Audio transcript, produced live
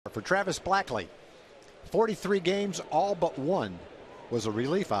For Travis Blackley, 43 games, all but one was a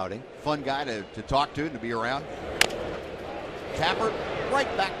relief outing. Fun guy to talk to and to be around. Tapper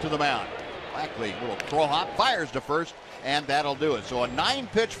right back to the mound. Blackley, little throw hop, fires to first, and that'll do it. So a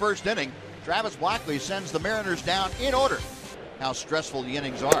 9-pitch first inning. Travis Blackley sends the Mariners down in order. How stressful the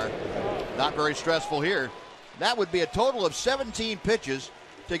innings are. Not very stressful here. That would be a total of 17 pitches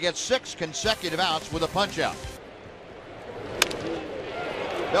to get 6 consecutive outs with a punch-out.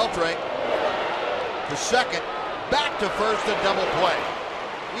 Beltre to second, back to first, a double play.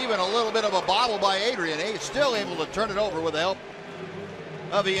 Even a little bit of a bobble by Adrian. He's still able to turn it over with the help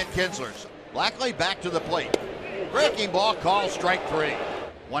of Ian Kinsler. Blackley back to the plate. Breaking ball, call, strike 3.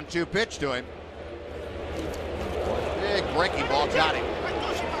 1-2 pitch to him. Big breaking ball, got him.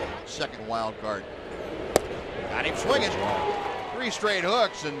 Second wild card. Got him swinging. 3 straight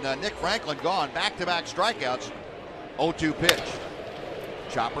hooks, and Nick Franklin gone. Back-to-back strikeouts. 0-2 pitch.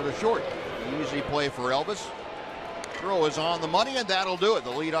 Chopper to short. Easy play for Elvis. Throw is on the money, and that'll do it. The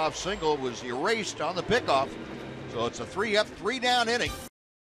leadoff single was erased on the pickoff. So it's a 3-up, 3-down inning.